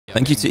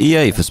Thank you to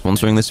EA for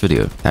sponsoring this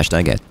video.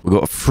 #Ed. We've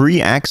got a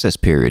free access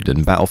period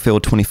in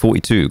Battlefield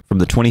 2042 from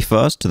the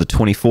 21st to the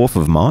 24th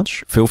of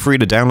March. Feel free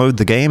to download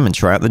the game and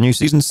try out the new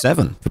Season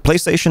 7 for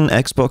PlayStation,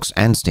 Xbox,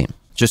 and Steam.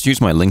 Just use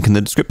my link in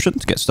the description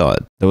to get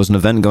started. There was an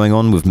event going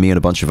on with me and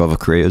a bunch of other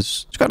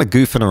creators. Just kind of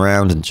goofing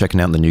around and checking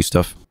out the new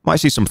stuff.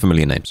 Might see some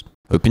familiar names.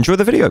 Hope you enjoy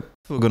the video.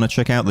 We're going to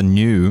check out the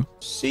new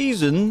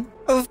season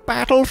of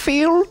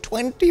Battlefield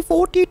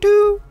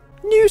 2042.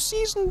 New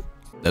season.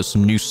 There's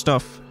some new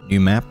stuff. New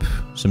map,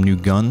 some new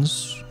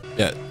guns.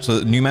 Yeah, so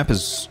the new map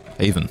is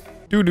Haven.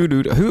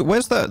 Dude.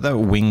 Where's that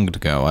winged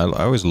girl?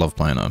 I always love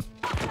playing her.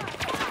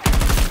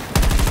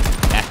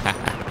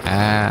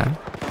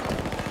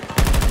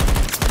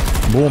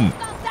 Boom.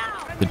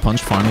 Did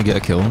Punch finally get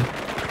a kill?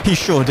 He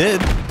sure did.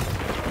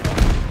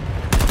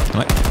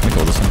 Let me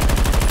call this one.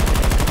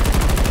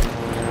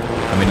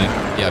 I mean,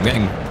 yeah, I'm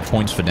getting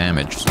points for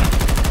damage, so.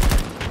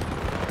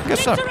 I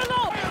guess so.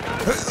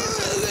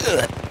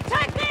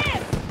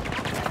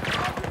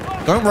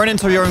 Don't run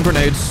into your own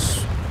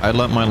grenades. I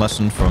learnt my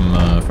lesson from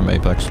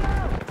Apex.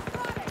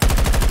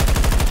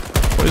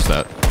 What is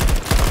that?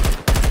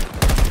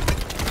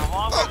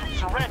 Oh.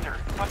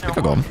 I think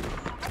I got him.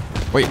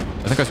 Wait,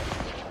 I think I...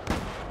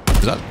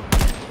 Is that...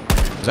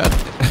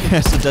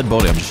 It's a dead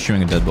body. I'm just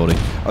shooting a dead body.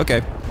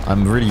 Okay.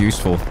 I'm really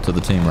useful to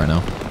the team right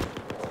now.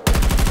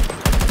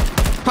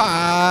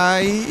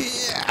 Hi!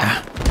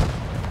 Yeah.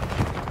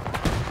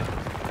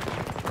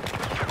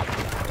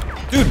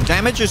 Dude,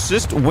 damage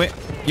assist... Wait...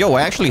 Yo,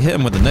 I actually hit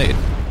him with a nade.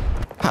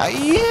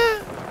 Yeah.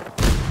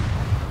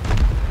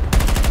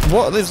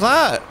 What is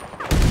that?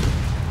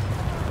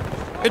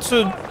 It's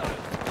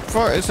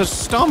a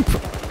stump.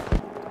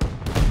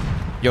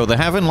 Yo, they're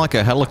having like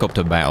a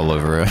helicopter battle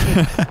over it.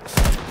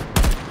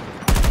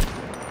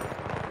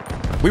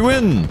 We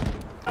win!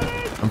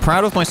 I'm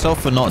proud of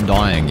myself for not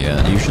dying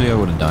yet. Usually I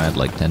would have died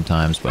like 10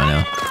 times by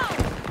now.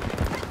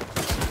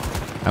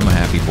 I'm a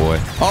happy boy.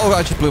 Oh,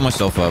 I just blew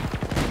myself up.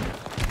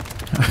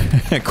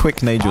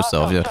 Quick nade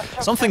yourself, yeah.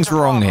 Something's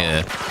wrong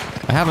here.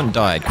 I haven't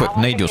died. Quick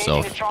nade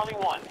yourself.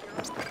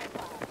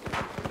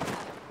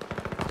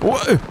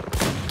 Whoa!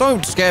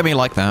 Don't scare me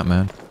like that,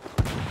 man.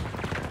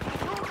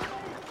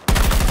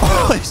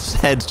 Oh, his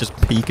head's just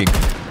peeking.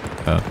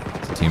 Oh,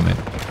 it's a teammate.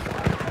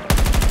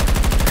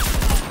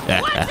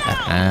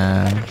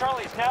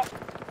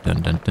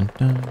 Dun, dun, dun,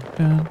 dun,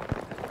 dun.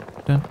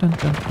 Dun, dun,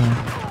 dun, dun.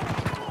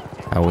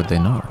 How would they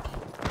know?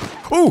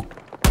 Ooh!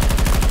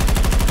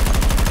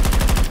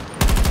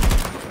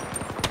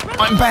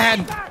 I'm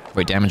bad!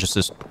 Wait, damage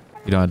assist.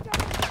 You died.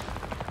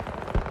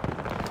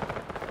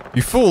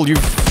 You fool!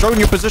 You've shown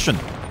your position!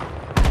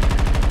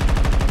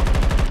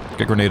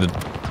 Get grenaded.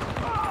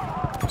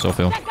 So I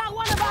feel.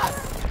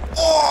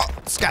 Oh!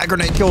 Scat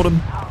grenade killed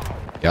him!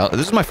 Yeah,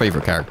 this is my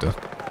favorite character.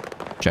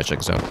 Check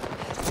this out.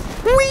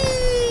 Whee!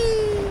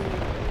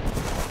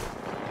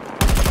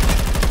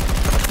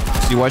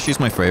 See why she's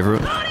my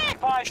favorite?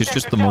 She's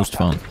just the most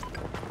fun.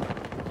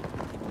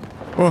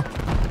 Oh.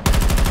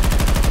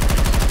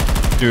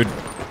 Dude.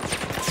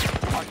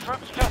 Our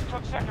troops just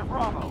took Sector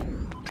Bravo.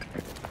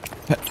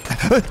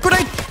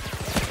 Grenade!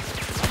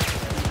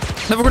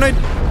 Never grenade!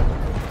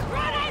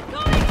 Grenade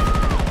going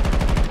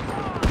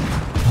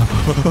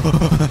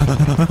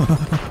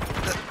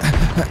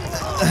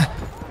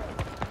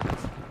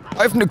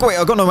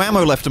I've got no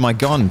ammo left in my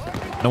gun.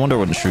 No wonder I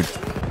wouldn't shoot.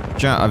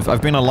 Chat,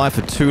 I've been alive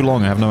for too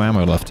long. I have no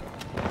ammo left.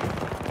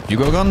 You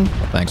got a gun?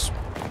 Thanks.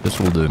 This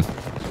will do.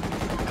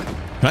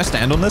 Can I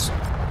stand on this?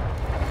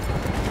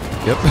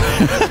 Yep.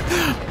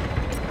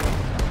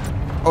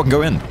 Oh, I can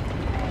go in.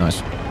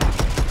 Nice.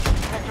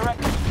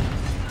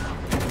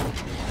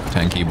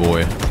 Tanky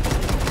boy.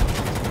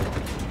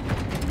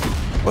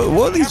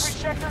 What are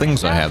these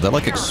things I have? They're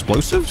like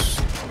explosives?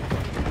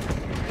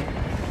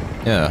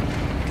 Yeah.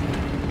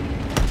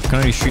 I can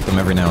only shoot them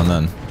every now and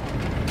then.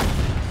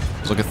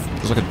 There's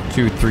like a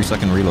 2-3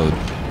 second reload.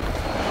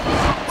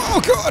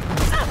 Oh god!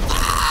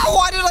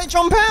 Why did I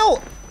jump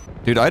out?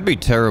 Dude, I'd be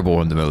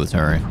terrible in the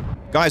military.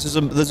 Guys,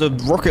 there's a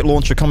rocket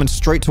launcher coming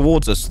straight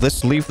towards us.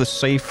 Let's leave the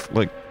safe,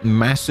 like,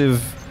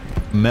 massive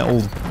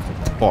metal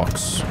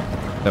box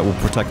that will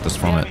protect us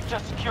from it.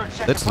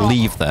 Let's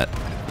leave that.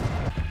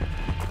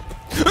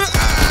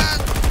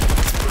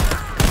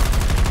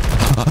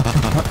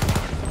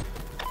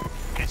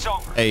 It's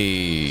over.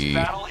 Hey. This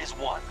battle is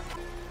won.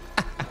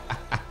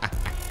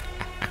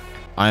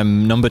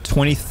 I'm number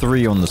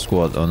 23 on the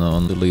squad,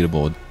 on the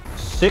leaderboard.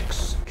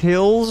 6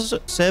 kills,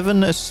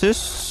 7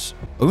 assists,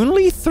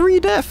 only 3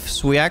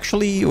 deaths. We're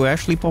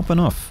actually popping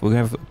off. We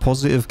have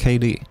positive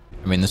KD.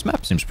 I mean, this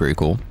map seems pretty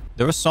cool.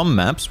 There are some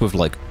maps with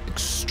like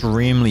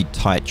extremely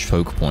tight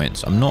choke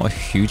points. I'm not a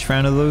huge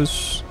fan of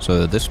those,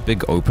 so this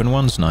big open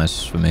one's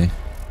nice for me.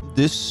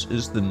 This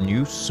is the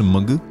new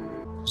Smug.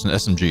 It's an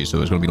SMG,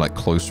 so it's gonna be like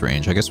close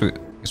range. I guess we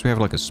have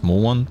like a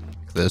small one,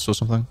 like this or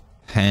something.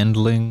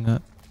 Handling,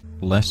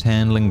 less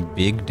handling,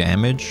 big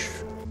damage.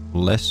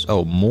 Less,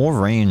 oh, more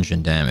range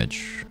and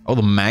damage. Oh,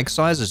 the mag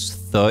size is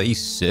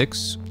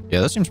 36.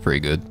 Yeah, that seems pretty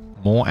good.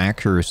 More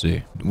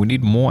accuracy. We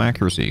need more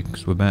accuracy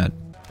because we're bad.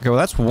 Okay, well,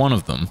 that's one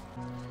of them.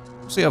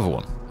 What's the other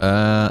one?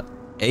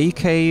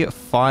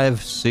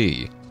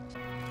 AK-5C.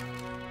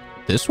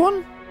 This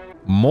one?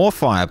 More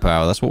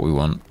firepower. That's what we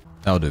want.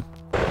 That'll do.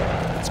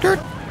 Skirt.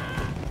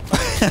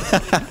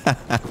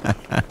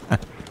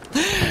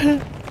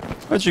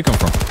 Where'd you come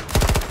from?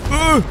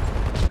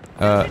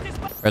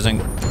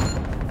 Resing.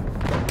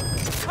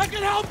 I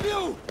can help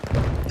you!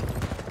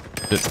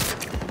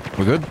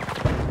 We're good?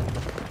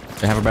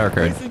 They have a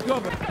barricade.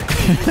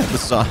 The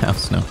saw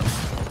house now.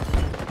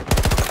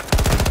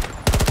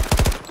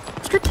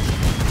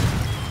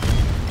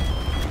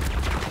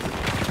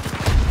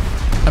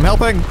 I'm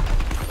helping!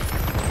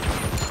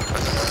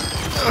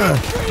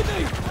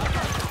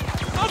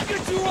 I'll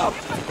get you up!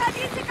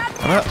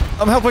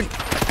 I'm helping!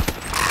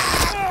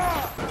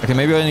 Okay,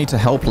 maybe I need to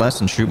help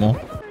less and shoot more.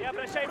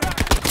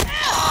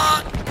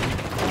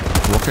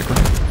 Rocket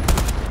grenade.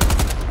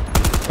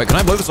 Wait, can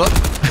I blow this up?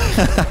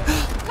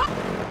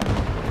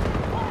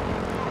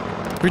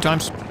 3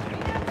 times.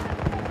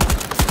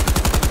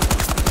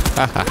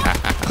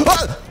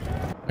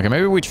 Okay,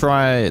 maybe we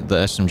try the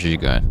SMG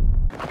guy.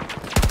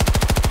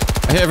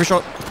 I hit every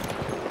shot.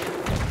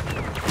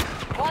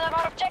 One of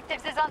our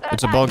objectives is under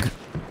It's a attack. bug.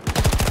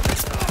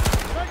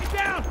 Target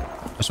down!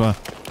 I swear.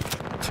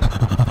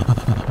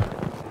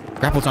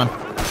 Grapple time.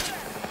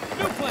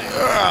 New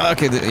plan!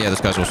 Okay, yeah, this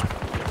guy's awesome.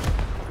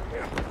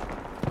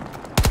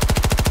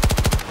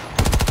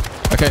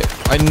 Okay,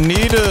 I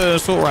need a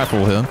assault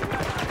rifle here.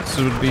 This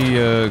would be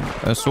a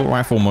assault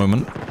rifle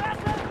moment.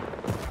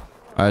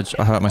 I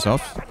hurt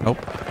myself. Help.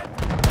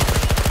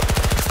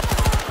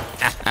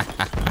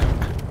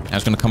 Now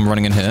he's gonna come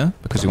running in here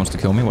because he wants to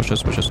kill me. Watch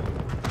this, watch this.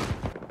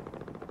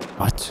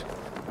 What?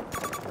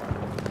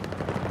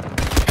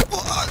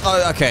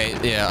 Oh, okay,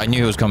 yeah, I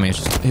knew he was coming.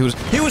 It's just,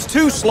 he was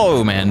too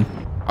slow, man.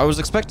 I was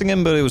expecting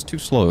him, but it was too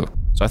slow.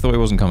 So I thought he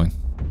wasn't coming.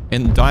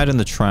 And died in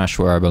the trash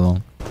where I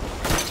belong.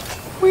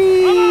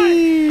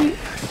 Whee!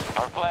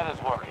 Our plan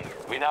is working.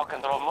 We now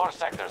control more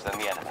sectors than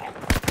the enemy.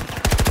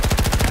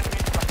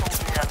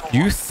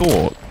 You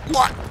thought...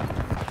 What?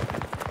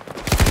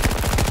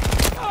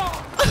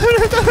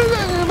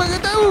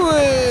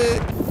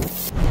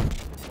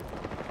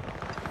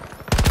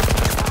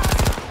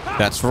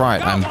 That's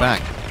right, I'm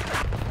back.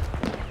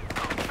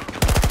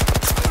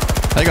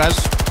 Hey guys.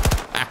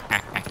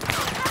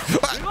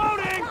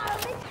 Reloading!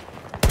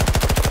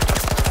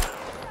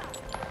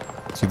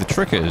 See, the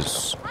trick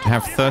is to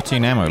have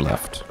 13 ammo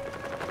left.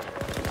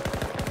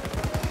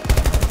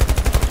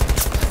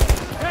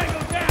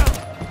 Tango down!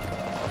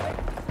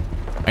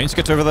 I need to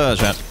get over there,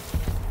 chat.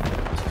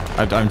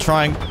 I'm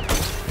trying.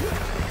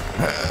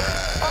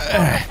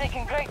 We're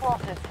taking great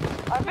losses.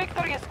 Our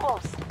victory is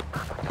close.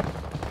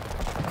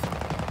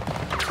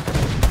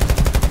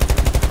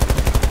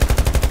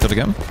 Do it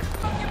again.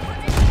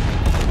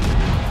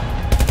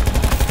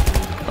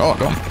 Oh,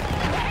 go on.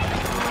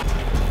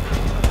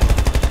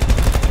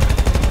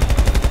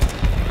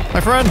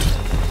 My friend!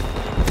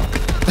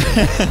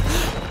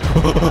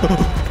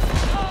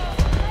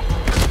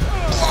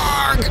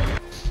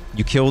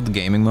 You killed the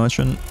gaming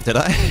merchant? Did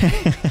I?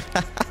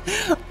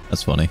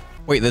 That's funny.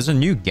 Wait, there's a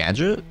new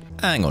gadget?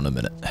 Hang on a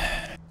minute.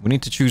 We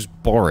need to choose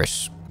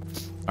Boris.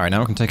 Alright, now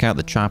we can take out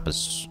the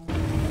choppers.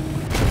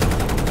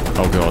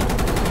 Oh god.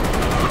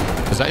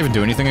 Does that even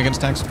do anything against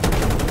tanks?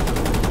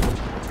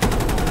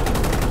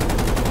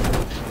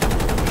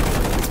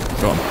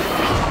 Go on.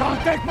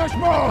 Can't take much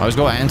more! I always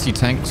got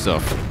anti-tank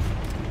stuff.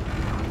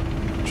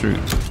 Shoot.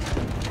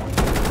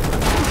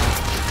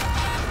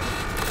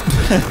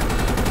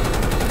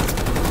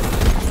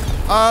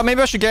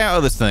 Maybe I should get out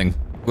of this thing.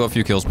 We got a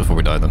few kills before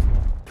we die, then.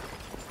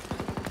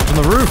 On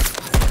the roof!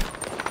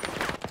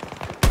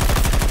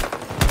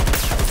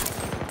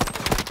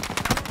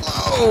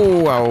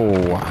 Oh,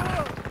 oh.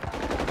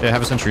 Yeah,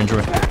 have a sentry,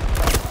 enjoy.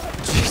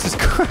 Jesus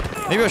Christ.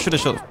 Maybe I should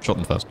have shot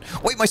them first.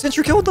 Wait, my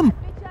sentry killed them!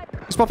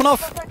 He's popping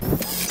off!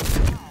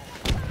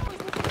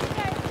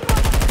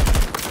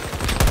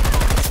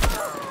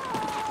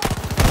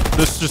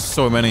 There's just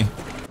so many.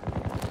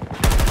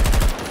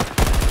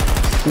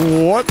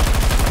 What?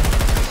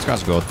 This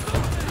guy's good.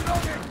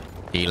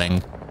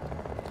 Healing.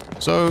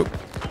 So,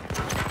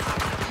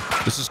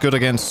 this is good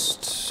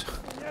against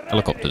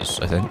helicopters,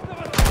 I think.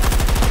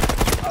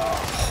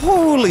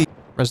 Holy!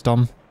 Res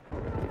Dom.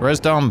 Res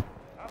Dom.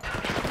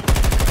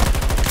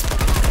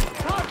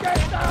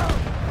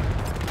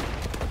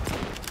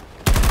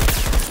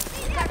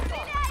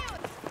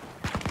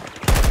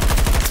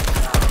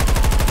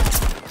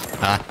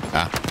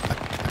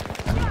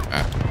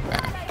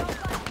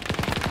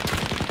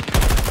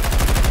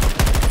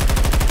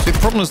 See, the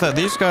problem is that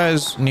these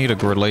guys need a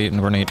grenade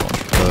launch,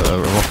 a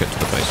rocket to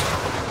the face.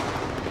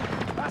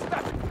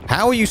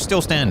 How are you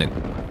still standing?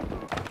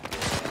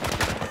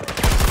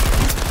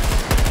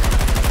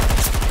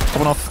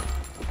 Coming off.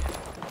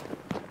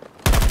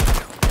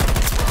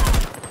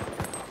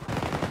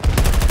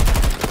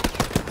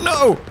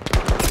 No!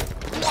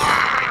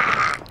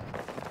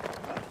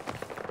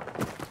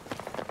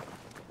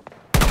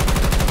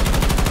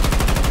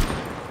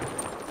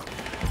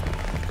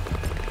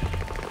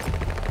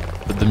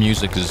 Put them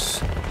music is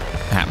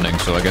happening,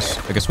 so I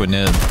guess we're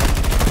near.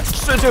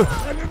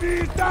 Enemy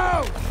is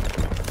down!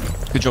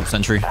 Good job,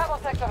 Sentry.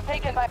 Bravo sector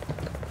taken by...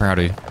 Proud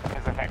of you.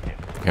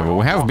 Okay, well,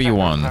 we have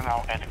B1.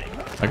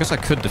 I guess I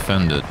could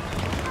defend it.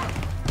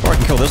 Or I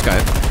can kill this guy.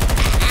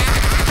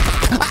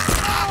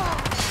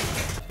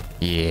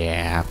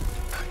 Yeah.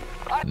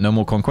 No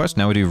more conquest.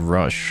 Now we do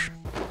rush.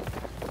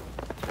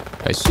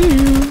 I see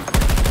you.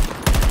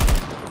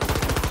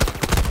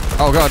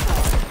 Oh, God.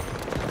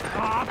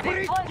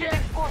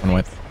 Run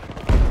away.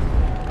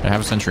 I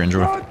have a sentry,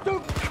 enjoy.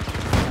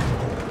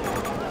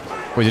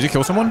 Wait, did you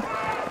kill someone?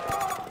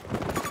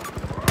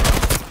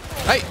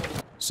 Hey!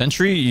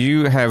 Sentry,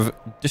 you have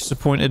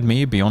disappointed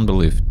me beyond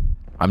belief.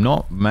 I'm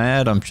not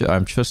mad, I'm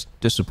just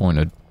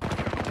disappointed.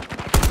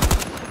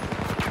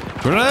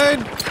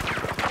 Grenade!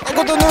 I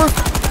got the nerf!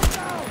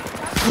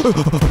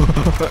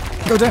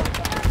 Go down!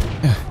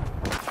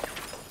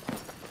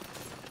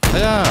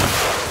 Yeah.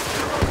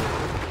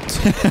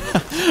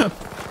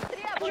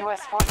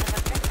 US forces at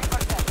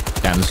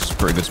 50%. Damn, this is a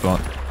pretty good spot.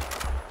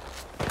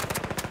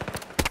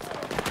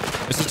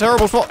 It's a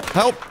terrible spot.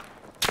 Help!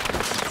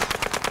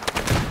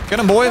 Get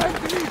him, boy!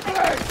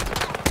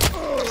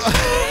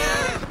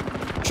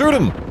 Shoot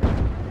him!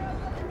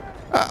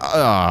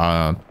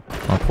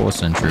 My poor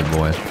sentry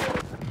boy.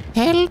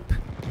 Help!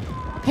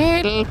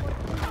 Help!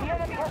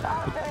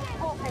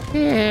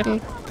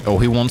 Help! Oh,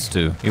 he wants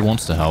to. He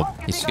wants to help.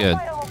 He's scared.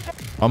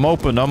 I'm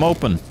open. I'm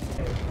open.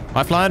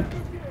 Lifeline.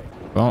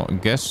 Well, I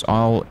guess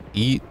I'll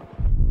eat.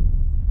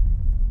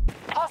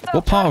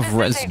 What part of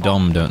Red's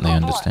dumb don't they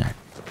understand?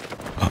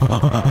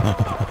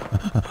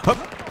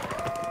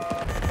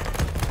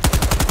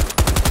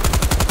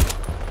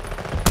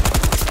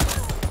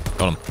 Got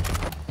him.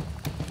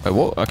 Wait,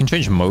 what? I can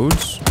change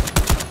modes?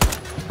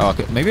 Oh,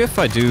 okay. Maybe if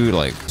I do,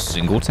 like,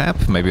 single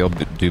tap, maybe I'll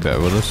do better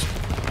with this.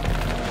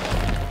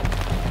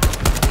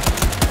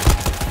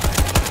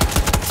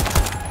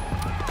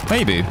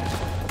 Maybe.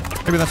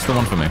 Maybe that's the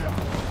one for me.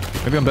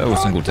 Maybe I'm better with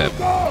single tap.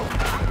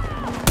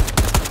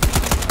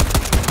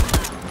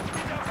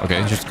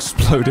 Okay, just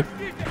exploded.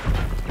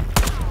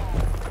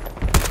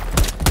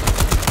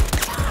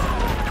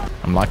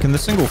 I'm liking the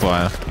single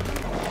fire.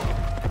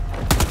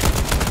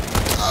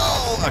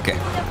 Oh, okay.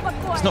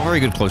 It's not very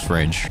good close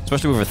range,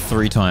 especially with a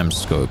 3 times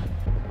scope.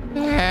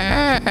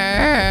 Okay,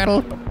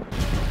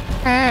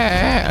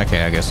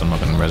 I guess I'm not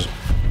gonna res.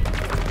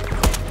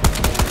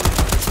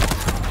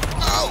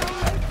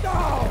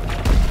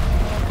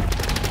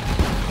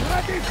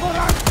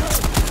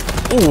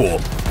 Ooh.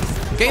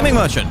 Gaming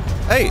merchant.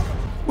 Hey,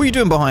 what are you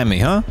doing behind me,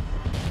 huh?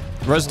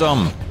 Res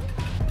dumb.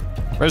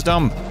 Res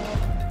dumb.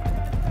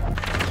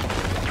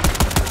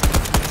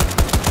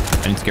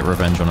 I need to get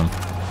revenge on him.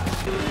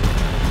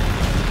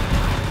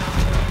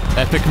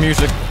 Epic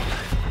music.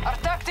 Our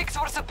tactics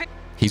were superior.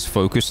 He's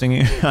focusing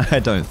you? I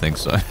don't think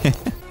so.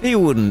 He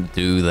wouldn't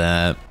do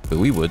that, but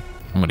we would.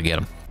 I'm gonna get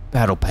him.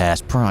 Battle pass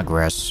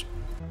progress.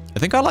 I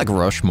think I like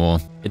rush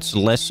more. It's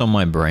less on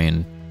my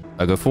brain.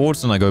 I go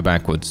forwards and I go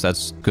backwards.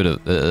 That's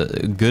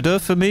gooder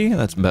for me.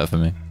 That's better for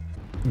me.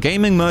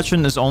 Gaming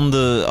merchant is on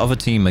the other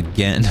team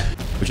again.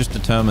 We're just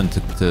determined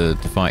to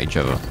fight each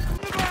other.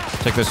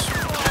 Take this.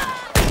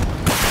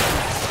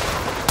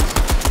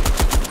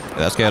 Yeah,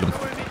 that scared him.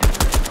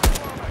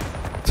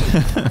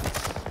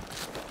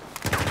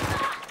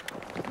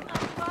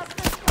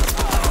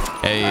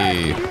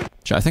 Hey.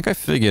 I think I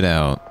figured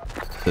out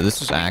that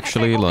this is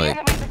actually like...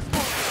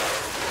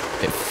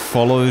 It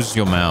follows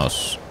your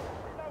mouse.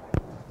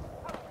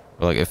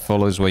 Like, it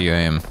follows where you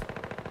aim.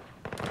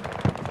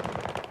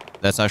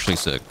 That's actually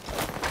sick.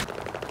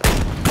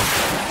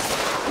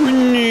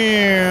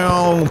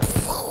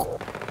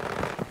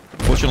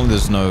 Fortunately,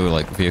 there's no,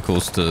 like,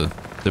 vehicles to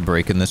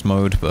break in this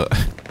mode, but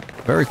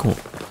very cool.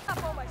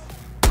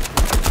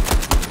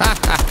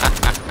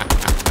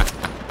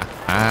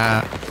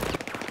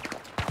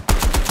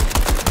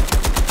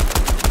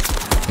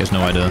 He has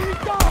no idea.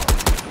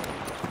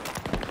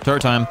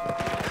 Turret time.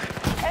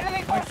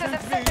 Enemy forces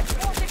have set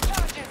explosive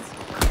charges.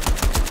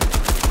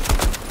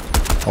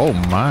 Oh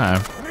my.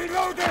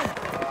 Reloading!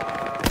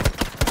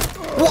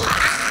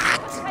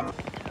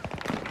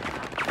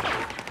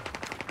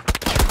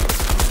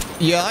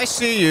 Yeah, I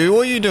see you.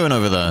 What are you doing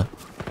over there?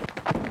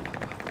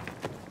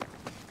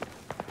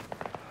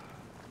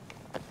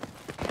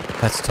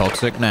 That's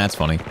toxic. Nah, it's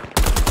funny.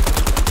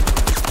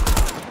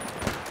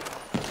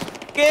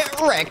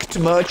 Get wrecked,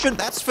 merchant.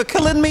 That's for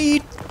killing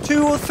me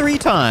 2 or 3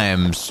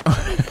 times.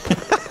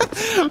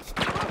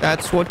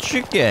 That's what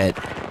you get.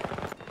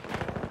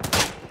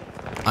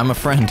 I'm a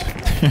friend.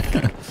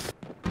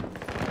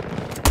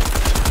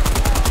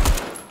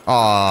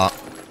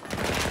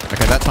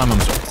 Okay, that time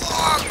I'm sorry.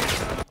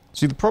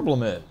 See, the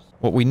problem is,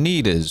 what we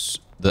need is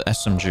the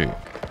SMG.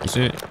 You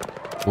see,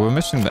 we were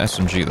missing the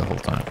SMG the whole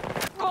time.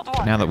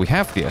 Now that we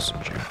have the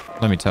SMG,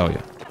 let me tell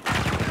you.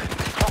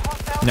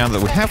 Now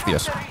that we have the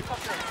SMG.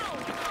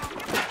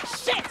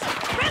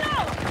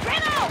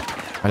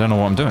 I don't know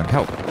what I'm doing.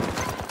 Help.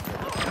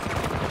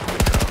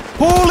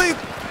 Holy!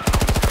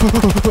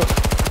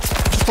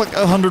 Just like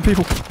 100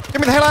 people. Get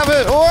me the hell out of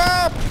it!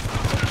 Oh!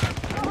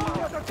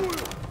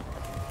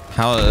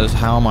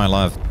 How am I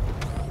alive?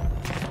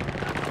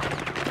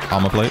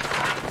 Armor plate.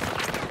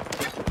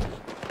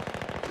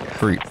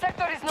 3,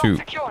 Sector is not 2,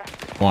 secure.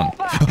 1.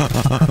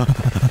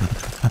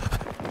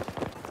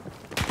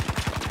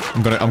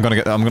 I'm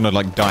gonna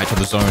like die to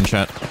the zone,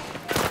 chat.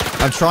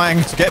 I'm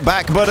trying to get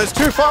back, but it's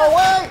too far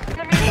away.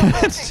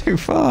 It's too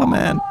far,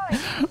 man.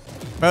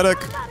 Medic.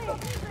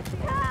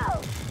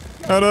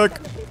 Medic.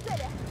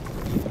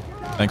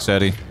 Thanks,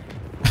 Eddie.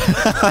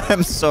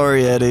 I'm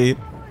sorry, Eddie.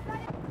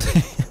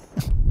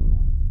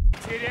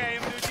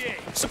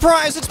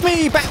 Surprise! It's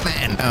me,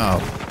 Batman. Oh.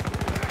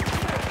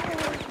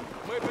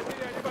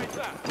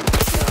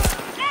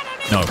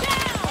 No.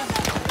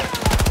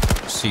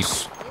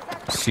 Cease.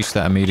 Cease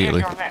that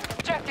immediately.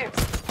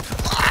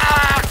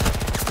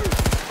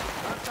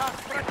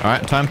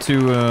 Alright, time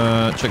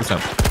to check this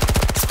out.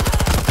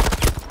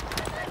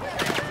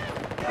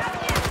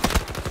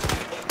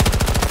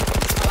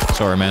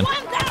 Sorry, man.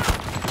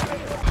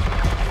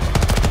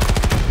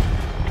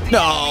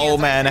 No,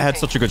 man, I had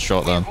such a good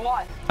shot, though.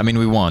 I mean,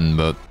 we won,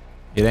 but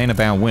it ain't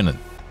about winning.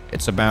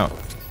 It's about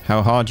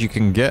how hard you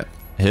can get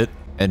hit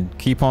and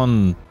keep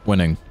on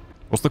winning.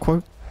 What's the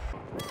quote?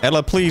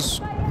 Ella,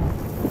 please.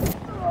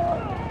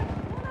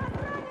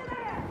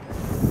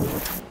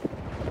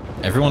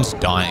 Everyone's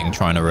dying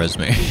trying to res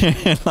me.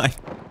 Like,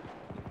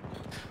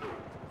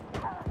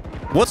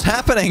 what's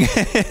happening?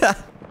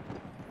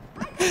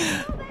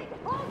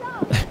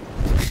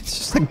 It's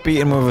just like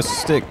beating him with a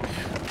stick.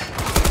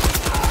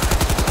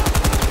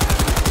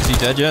 Is he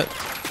dead yet?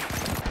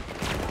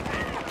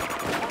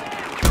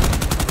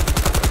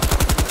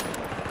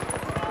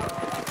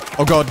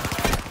 Oh god.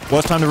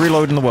 Worst time to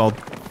reload in the world.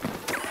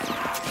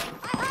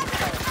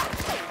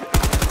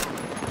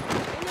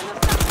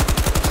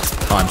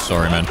 Oh, I'm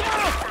sorry, man.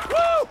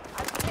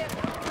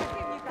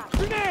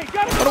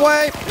 Run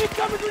away!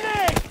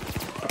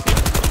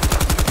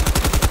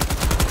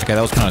 Okay,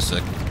 that was kind of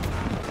sick.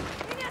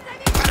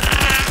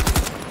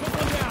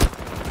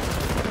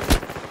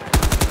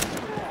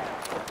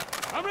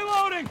 I'm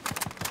reloading.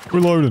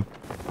 Reloading.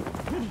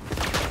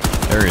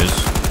 There he is.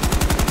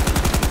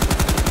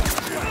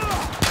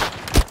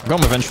 Got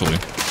him eventually.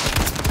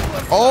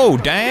 Oh,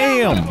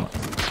 damn!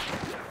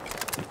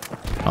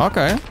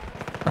 Okay.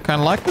 I kind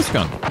of like this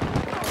gun.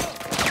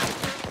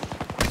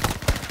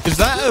 Is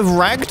that a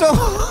ragdoll?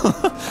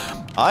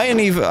 I ain't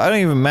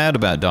even mad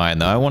about dying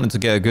though. I wanted to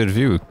get a good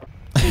view.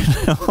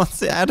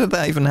 How did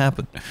that even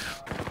happen?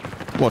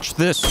 Watch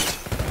this.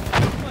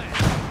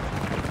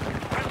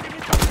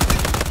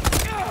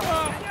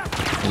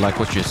 You like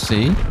what you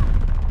see?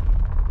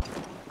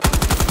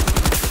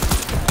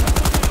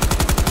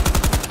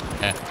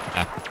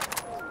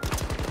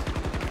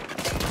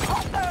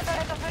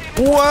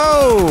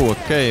 Whoa!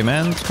 Okay,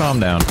 man, let's calm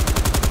down.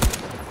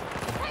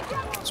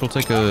 So we'll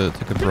take a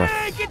breath.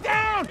 Hey, get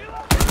down!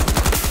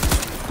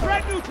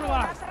 Threat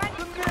neutralized.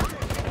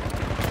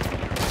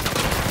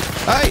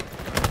 Hey!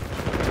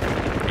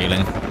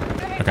 Healing.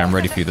 Okay, I'm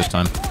ready for you this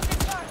time.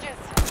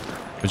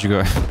 Where'd you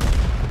go?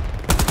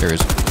 There he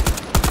is.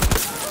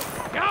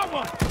 Got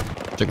one.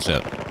 Check this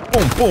out.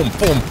 Boom, boom,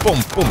 boom,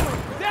 boom, boom.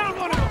 Down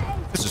one of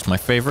them. This is my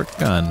favorite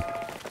gun.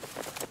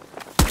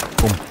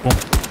 Boom, boom.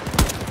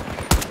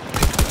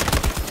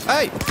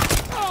 Hey!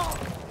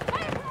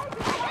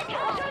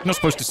 You're not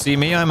supposed to see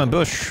me, I'm a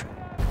bush.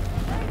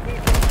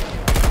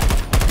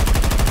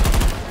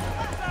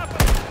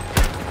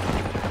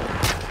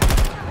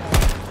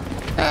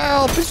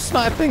 Help, he's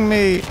sniping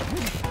me.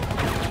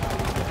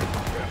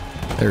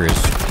 There he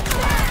is.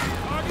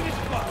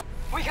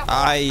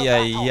 Ay,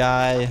 ay,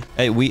 ay.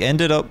 Hey, we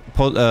ended up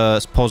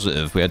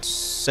positive. We had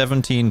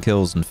 17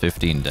 kills and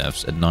 15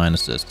 deaths and 9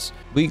 assists.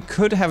 We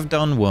could have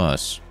done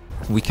worse.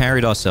 We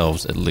carried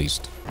ourselves at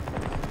least.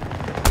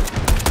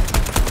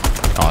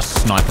 Oh,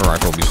 sniper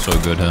rifle will be so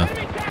good here.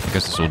 I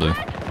guess this will do.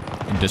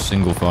 Just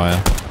single fire.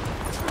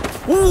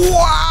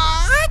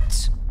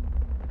 What?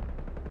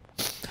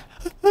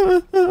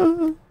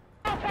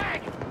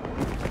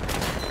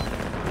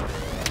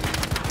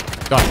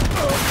 Got him.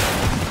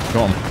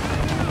 Got him.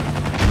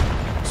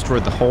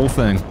 Destroyed the whole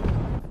thing.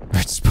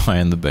 Red Spy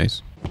in the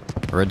base.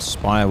 Red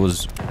Spy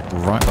was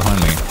right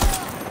behind me.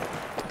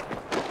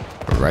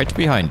 Right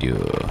behind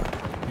you.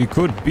 He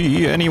could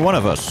be any one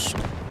of us.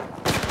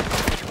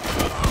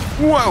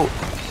 Whoa!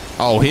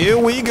 Oh, here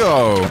we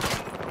go.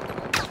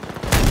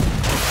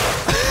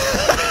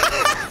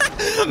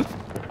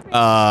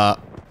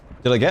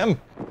 Did I get him?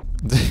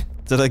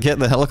 Did I get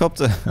the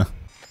helicopter?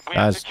 We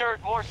have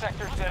secured more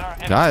sectors than our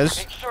enemies. Guys.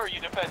 Make sure you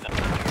defend them.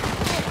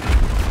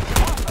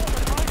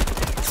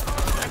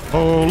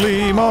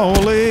 Holy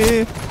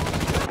moly!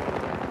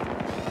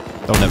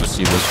 They'll never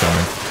see this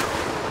coming.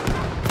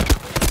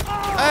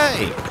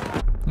 Hey!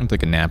 I'm gonna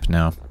take a nap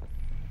now.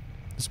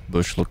 This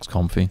bush looks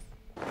comfy.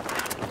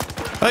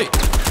 Hey!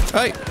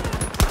 Hey!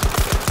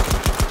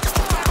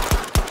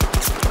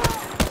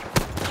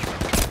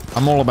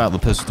 I'm all about the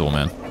pistol,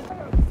 man.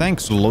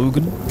 Thanks,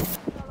 Logan.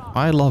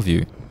 I love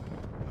you.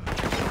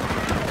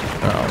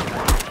 Uh-oh.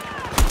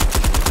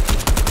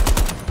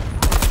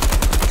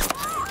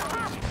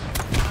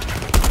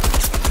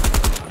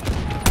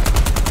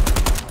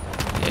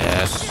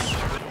 Yes.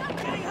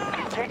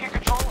 Taking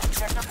control of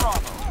Sector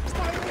Bravo.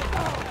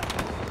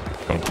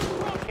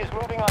 He's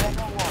moving on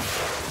Echo 1.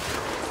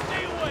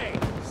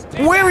 Stay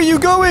away. Where are you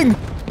going?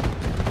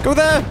 Go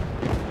there.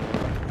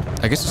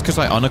 I guess it's because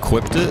I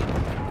unequipped it,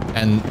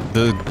 and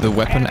the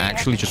weapon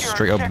actually just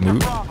straight up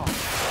moved.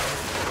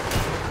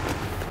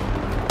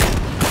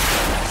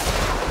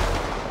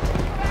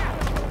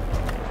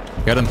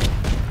 Get him.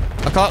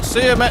 I can't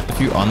see him.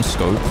 If you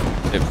unscope,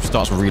 it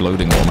starts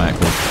reloading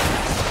automatically.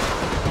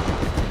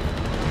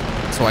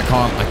 So I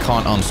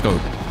can't unscope.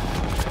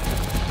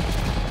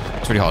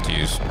 It's really hard to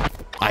use.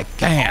 I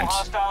can't.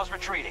 Hostiles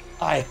retreating.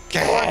 I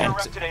can't.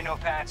 Today, no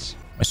pants.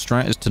 My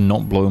strat is to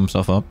not blow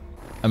himself up.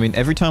 I mean,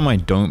 every time I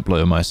don't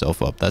blow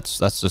myself up,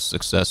 that's a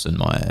success in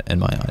my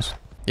eyes.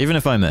 Even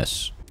if I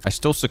miss, I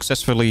still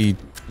successfully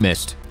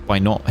missed by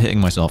not hitting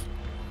myself.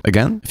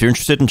 Again, if you're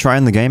interested in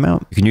trying the game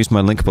out, you can use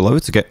my link below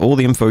to get all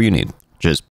the info you need. Cheers.